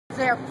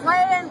They're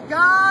playing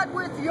God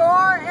with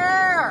your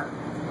air.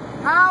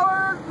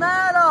 Power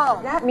metal.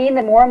 Does that mean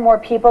that more and more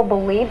people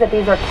believe that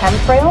these are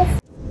chemtrails?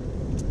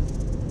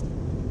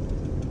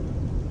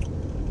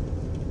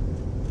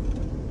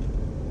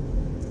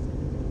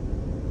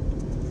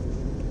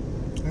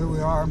 Here we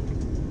are,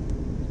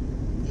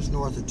 just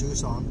north of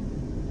Tucson,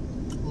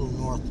 a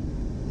little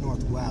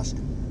northwest.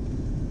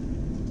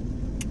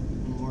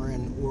 And we're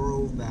in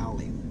Oro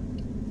Valley.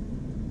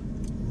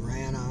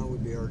 Marana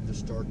would be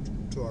just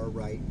to our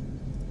right,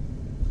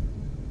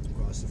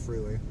 across the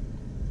freeway.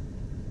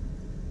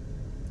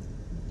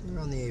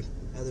 We're on the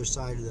other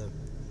side of the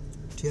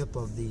tip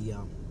of the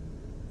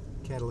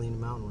Catalina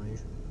mountain range.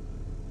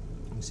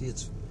 You can see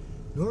it's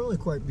normally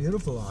quite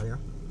beautiful out here.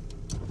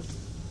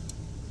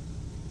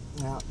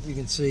 Now you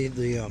can see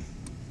the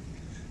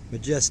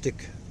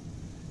majestic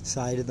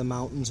side of the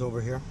mountains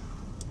over here.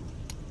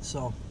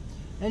 So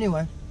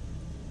anyway,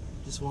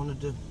 just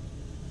wanted to,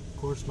 of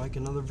course, make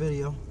another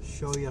video,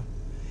 show you.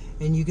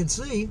 And you can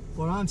see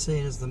what I'm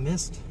saying is the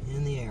mist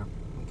in the air.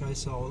 Okay,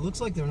 so it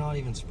looks like they're not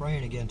even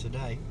spraying again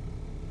today.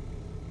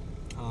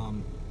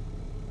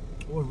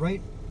 Well,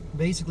 right,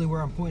 basically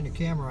where I'm pointing the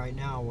camera right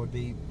now would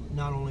be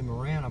not only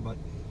Marana, but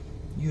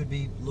you'd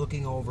be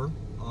looking over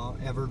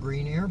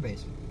Evergreen Air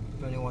Base.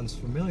 If anyone's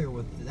familiar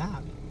with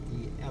that,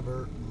 the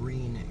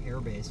Evergreen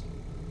Air Base.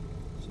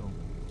 So,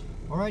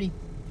 alrighty,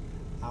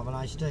 have a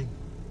nice day.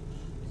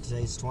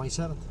 Today's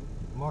 27th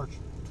March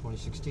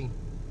 2016.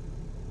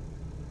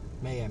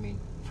 May, I mean,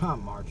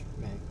 not March,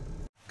 May.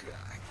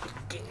 God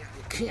damn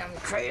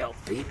chemtrail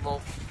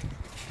people.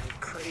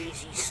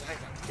 Crazy son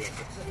of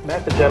bitches.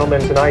 Met the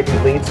gentleman tonight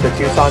who leads the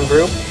Tucson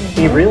group.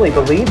 He really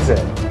believes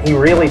it. He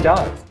really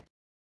does.